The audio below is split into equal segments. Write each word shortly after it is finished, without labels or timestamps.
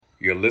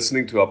You're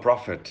listening to Our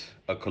Prophet,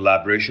 a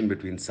collaboration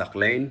between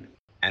Sakhlain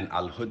and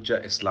Al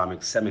Hujjah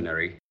Islamic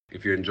Seminary.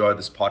 If you enjoy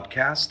this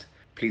podcast,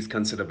 please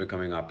consider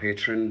becoming our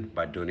patron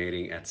by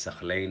donating at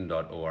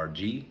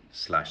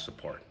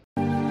sakhlain.org/support.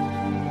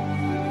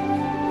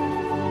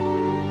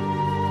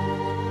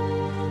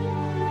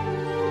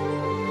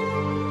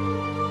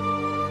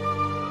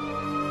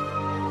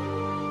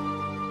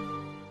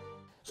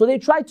 So they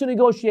tried to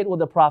negotiate with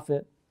the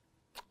Prophet.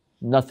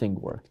 Nothing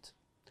worked.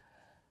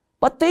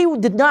 But they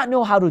did not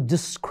know how to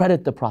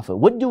discredit the Prophet.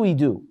 What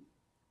do?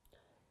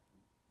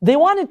 They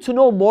wanted to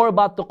know more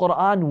about the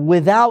Quran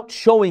without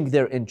showing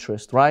their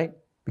interest, right?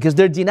 Because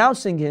they're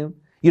denouncing him.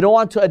 You don't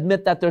want to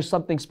admit that there's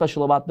something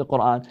special about the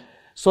Quran.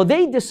 So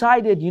they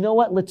decided, you know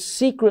what, let's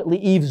secretly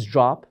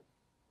eavesdrop.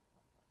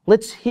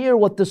 Let's hear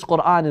what this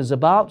Quran is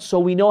about so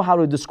we know how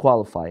to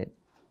disqualify it.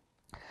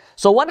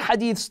 So one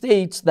hadith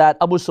states that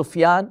Abu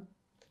Sufyan,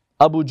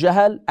 Abu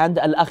Jahl, and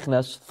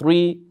Al-Akhnas,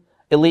 three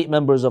elite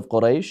members of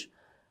Quraysh,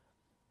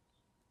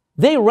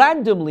 they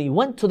randomly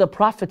went to the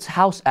Prophet's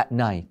house at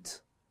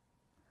night.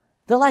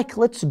 They're like,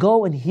 let's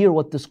go and hear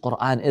what this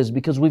Quran is,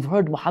 because we've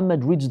heard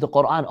Muhammad reads the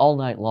Quran all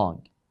night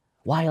long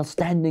while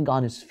standing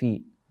on his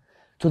feet,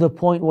 to the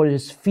point where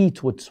his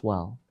feet would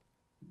swell.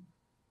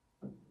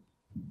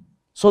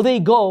 So they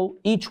go,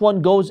 each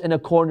one goes in a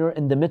corner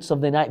in the midst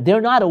of the night.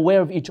 They're not aware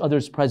of each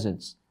other's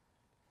presence.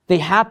 They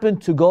happen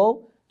to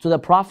go to the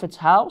Prophet's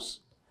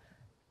house.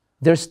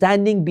 They're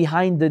standing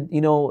behind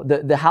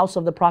the house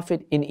of the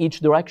Prophet in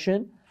each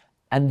direction,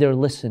 and they're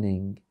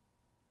listening.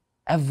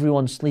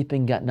 Everyone's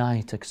sleeping at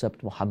night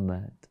except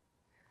Muhammad.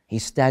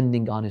 He's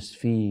standing on his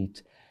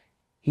feet.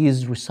 He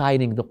is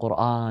reciting the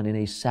Quran in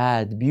a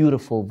sad,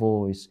 beautiful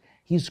voice.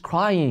 He's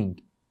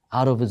crying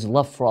out of his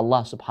love for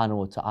Allah subhanahu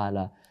wa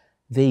ta'ala.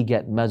 They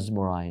get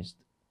mesmerized.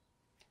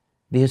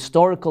 The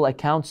historical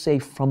accounts say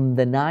from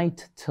the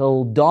night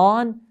till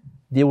dawn,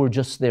 they were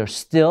just there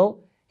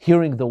still,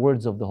 hearing the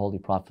words of the Holy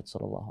Prophet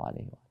sallallahu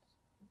alaihi wasallam.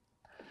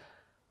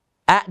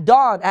 At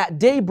dawn, at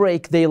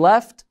daybreak, they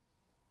left.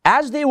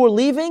 As they were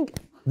leaving,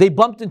 they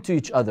bumped into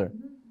each other.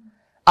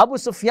 Abu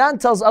Sufyan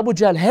tells Abu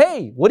Jahl,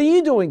 hey, what are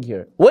you doing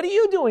here? What are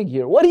you doing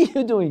here? What are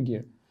you doing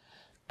here?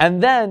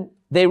 And then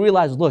they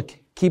realized, look,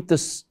 keep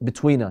this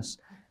between us.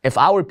 If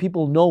our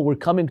people know we're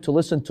coming to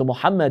listen to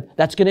Muhammad,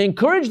 that's going to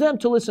encourage them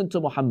to listen to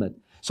Muhammad.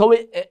 So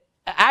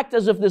act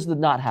as if this did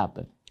not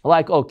happen.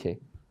 Like, okay,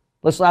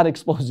 let's not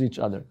expose each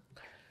other.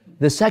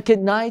 The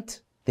second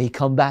night, they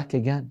come back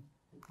again.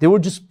 They were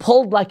just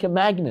pulled like a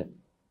magnet.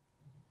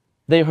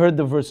 They heard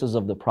the verses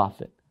of the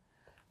Prophet.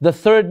 The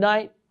third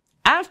night,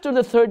 after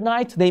the third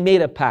night, they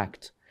made a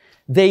pact.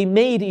 They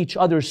made each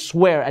other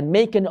swear and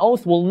make an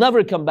oath, we'll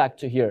never come back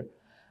to hear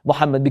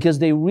Muhammad, because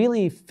they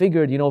really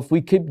figured, if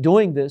we keep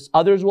doing this,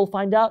 others will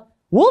find out,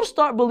 we'll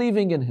start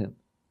believing in him.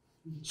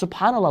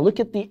 SubhanAllah, look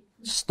at the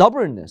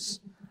stubbornness.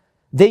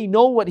 They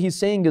know what he's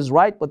saying is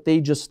right, but they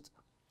just,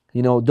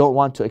 don't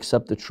want to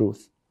accept the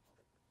truth.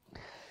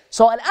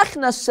 So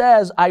Al-Akhnas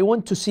says, I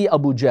went to see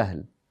Abu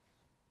Jahl.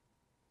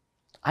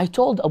 I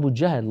told Abu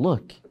Jahl,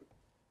 look,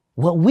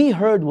 what we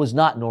heard was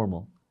not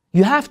normal.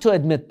 You have to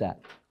admit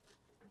that.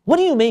 What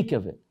do you make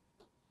of it?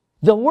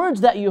 The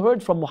words that you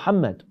heard from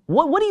Muhammad,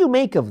 what do you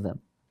make of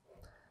them?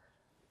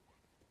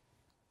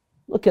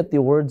 Look at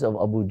the words of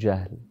Abu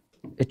Jahl.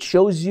 It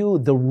shows you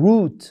the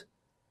root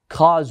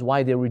cause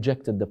why they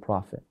rejected the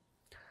Prophet.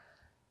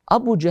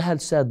 Abu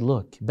Jahl said,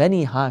 look,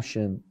 Bani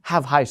Hashim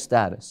have high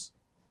status.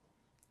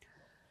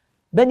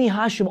 Bani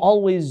Hashim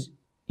always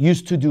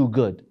used to do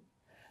good.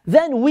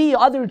 Then we,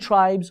 other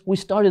tribes, we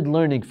started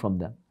learning from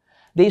them.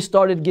 They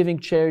started giving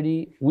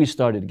charity, we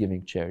started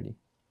giving charity.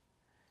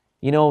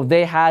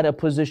 They had a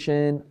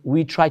position,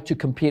 we tried to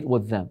compete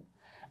with them.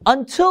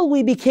 Until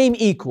we became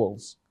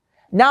equals.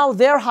 Now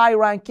they're high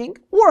ranking,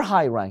 we're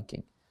high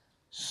ranking.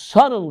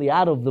 Suddenly,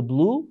 out of the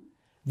blue,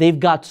 they've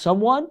got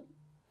someone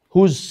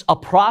who's a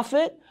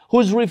prophet,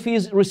 who's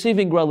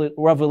receiving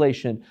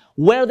revelation.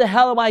 Where the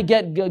hell am I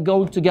going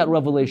to get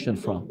revelation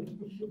from?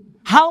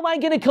 How am I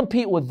going to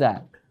compete with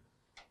that?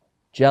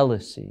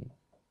 Jealousy.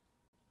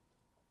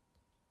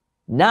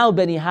 Now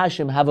Bani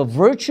Hashim have a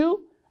virtue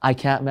I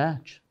can't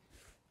match.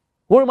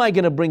 Where am I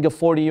going to bring a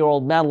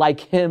 40-year-old man like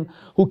him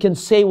who can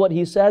say what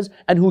he says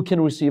and who can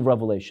receive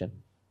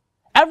revelation?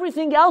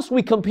 Everything else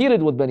we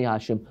competed with Bani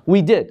Hashim.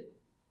 We did.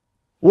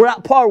 We're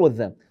at par with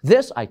them.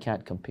 This I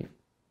can't compete.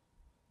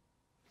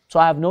 So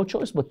I have no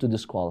choice but to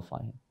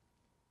disqualify him.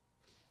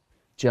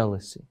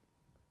 Jealousy.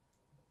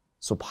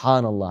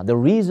 SubhanAllah. The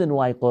reason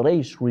why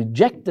Quraysh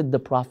rejected the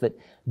Prophet,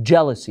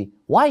 jealousy.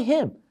 Why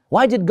him?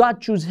 Why did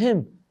God choose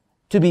him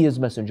to be his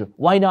messenger?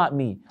 Why not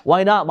me?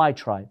 Why not my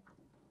tribe?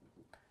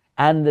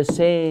 And the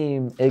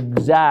same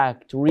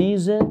exact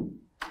reason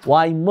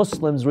why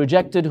Muslims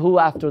rejected who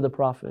after the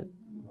Prophet?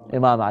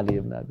 Imam Ali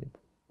ibn Abi.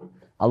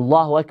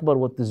 Allahu Akbar,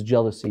 what this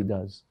jealousy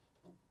does.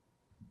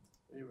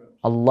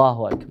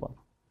 Allahu Akbar.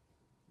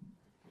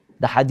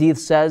 The hadith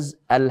says,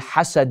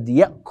 Al-hasad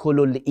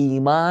ya'kulu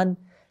al-iman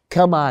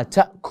kama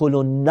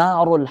ta'kulu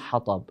an-naru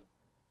al-hatab.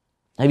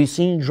 Have you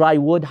seen dry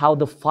wood, how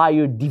the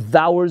fire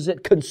devours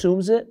it,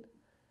 consumes it?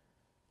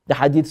 The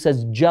hadith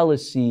says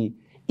jealousy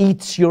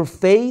eats your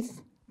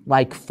faith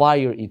like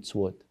fire eats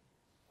wood.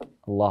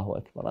 Allahu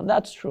Akbar. And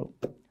that's true.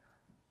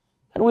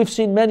 And we've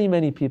seen many,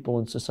 many people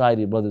in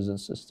society, brothers and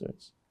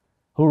sisters,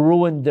 who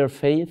ruined their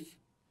faith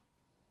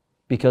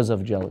because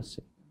of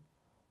jealousy.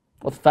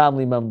 With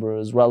family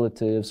members,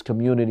 relatives,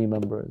 community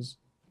members.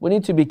 We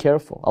need to be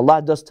careful.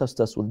 Allah does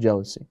test us with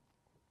jealousy.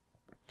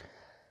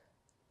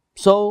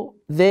 So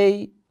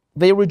they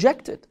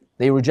rejected.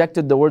 They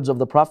rejected the words of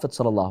the Prophet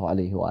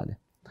ﷺ.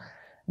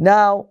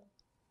 Now,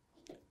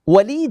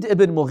 Walid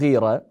ibn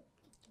Mughira,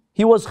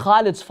 he was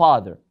Khalid's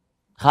father.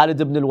 Khalid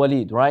ibn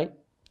al-Walid, right?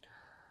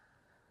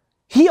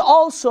 He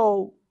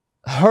also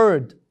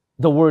heard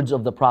the words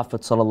of the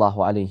Prophet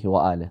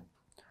ﷺ.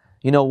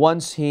 You know,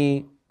 once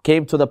he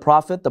came to the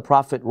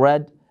Prophet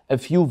read a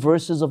few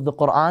verses of the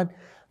Quran.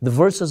 The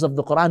verses of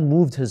the Quran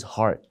moved his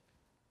heart.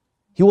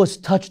 He was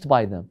touched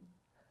by them.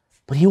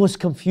 But he was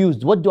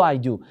confused. What do I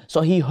do?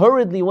 So he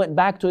hurriedly went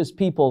back to his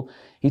people.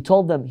 He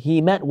told them,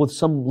 he met with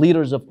some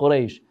leaders of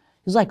Quraysh.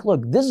 He's like,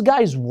 look, this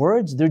guy's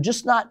words, they're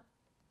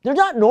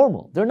not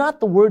normal. They're not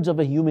the words of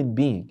a human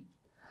being.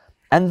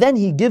 And then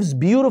he gives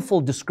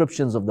beautiful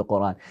descriptions of the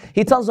Quran.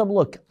 He tells them,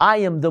 look, I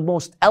am the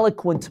most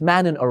eloquent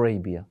man in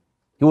Arabia.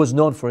 He was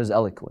known for his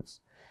eloquence.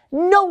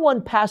 No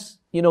one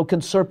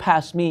can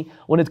surpass me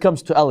when it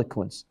comes to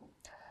eloquence.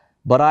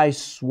 But I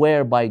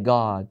swear by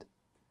God,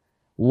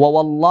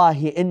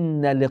 وَوَاللَّهِ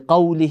إِنَّ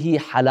لِقَوْلِهِ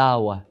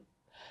حَلَاوَةً.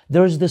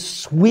 There's this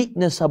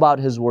sweetness about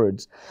his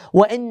words.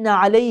 وَإِنَّ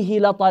عَلَيْهِ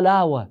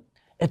لَطَلَاوَةً.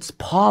 It's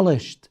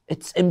polished.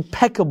 It's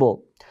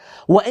impeccable.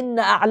 وَإِنَّ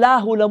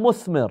أَعْلَاهُ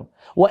لَمُثْمِرٌ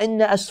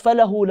وَإِنَّ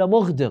أَسْفَلَهُ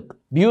لَمُغْدِقٌ.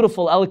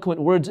 Beautiful,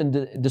 eloquent words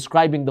in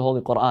describing the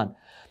Holy Quran.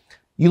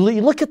 You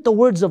look at the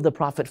words of the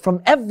Prophet,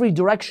 from every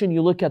direction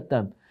you look at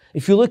them.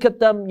 If you look at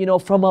them,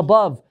 from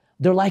above,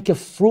 they're like a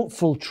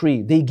fruitful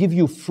tree. They give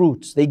you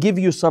fruits. They give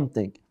you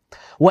something.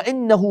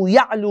 وَإِنَّهُ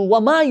يَعْلُو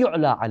وَمَا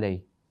يُعْلَى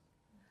عَلَيْهِ.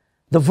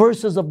 The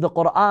verses of the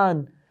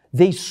Quran,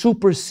 they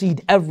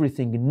supersede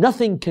everything.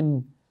 Nothing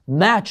can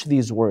match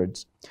these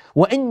words.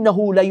 وَإِنَّهُ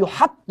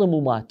لَيُحَطِّمُ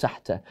مَا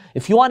تَحْتَهُ.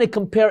 If you want to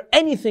compare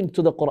anything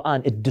to the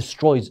Quran, it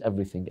destroys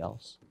everything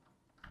else.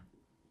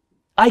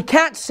 I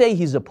can't say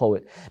he's a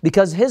poet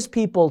because his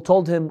people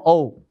told him,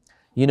 Walid,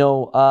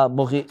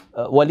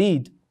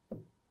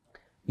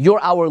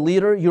 you're our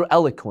leader, you're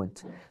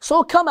eloquent.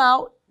 So come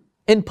out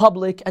in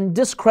public and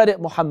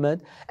discredit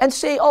Muhammad and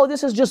say,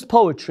 this is just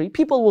poetry.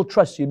 People will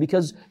trust you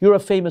because you're a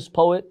famous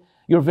poet,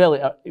 you're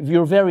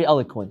very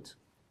eloquent.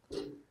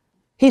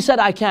 He said,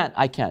 I can't.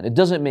 It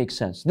doesn't make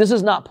sense. This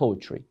is not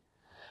poetry.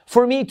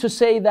 For me to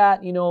say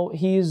that,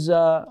 he's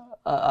a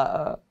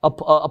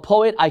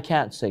poet, I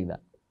can't say that.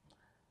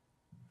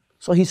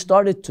 So he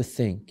started to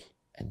think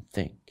and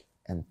think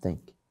and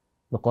think.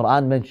 The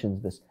Quran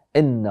mentions this.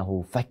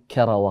 إِنَّهُ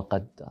فَكَّرَ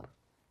وَقَدَّرَ.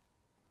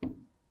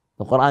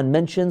 The Quran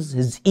mentions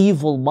his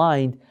evil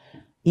mind,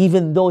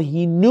 even though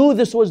he knew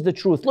this was the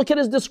truth. Look at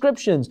his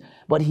descriptions.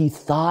 But he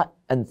thought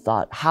and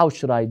thought, how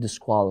should I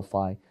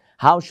disqualify?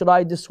 How should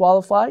I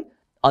disqualify?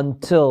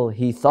 Until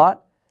he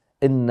thought,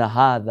 إِنَّ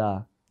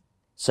هَذَا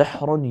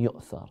سِحْرٌ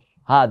يُؤْثَرٌ.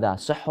 هَذَا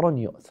سِحْرٌ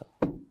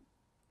يُؤْثَرٌ.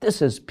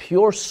 This is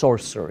pure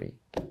sorcery.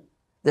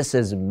 This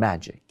is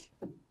magic.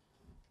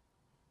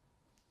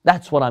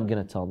 That's what I'm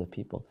going to tell the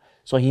people.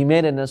 So he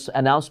made an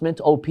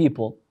announcement,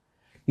 people,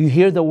 you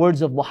hear the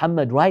words of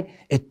Muhammad, right?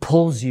 It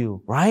pulls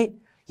you, right?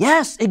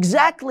 Yes,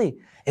 exactly.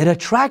 It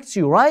attracts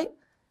you, right?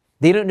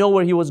 They didn't know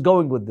where he was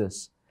going with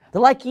this.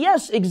 They're like,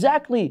 yes,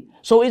 exactly.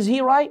 So is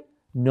he right?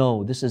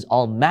 No, this is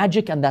all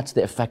magic and that's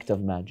the effect of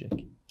magic.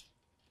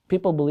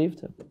 People believed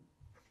him.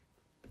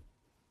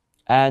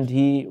 And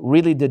he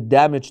really did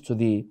damage to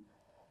the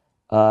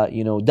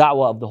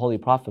da'wah of the Holy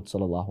Prophet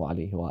sallallahu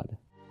alaihi wasallam.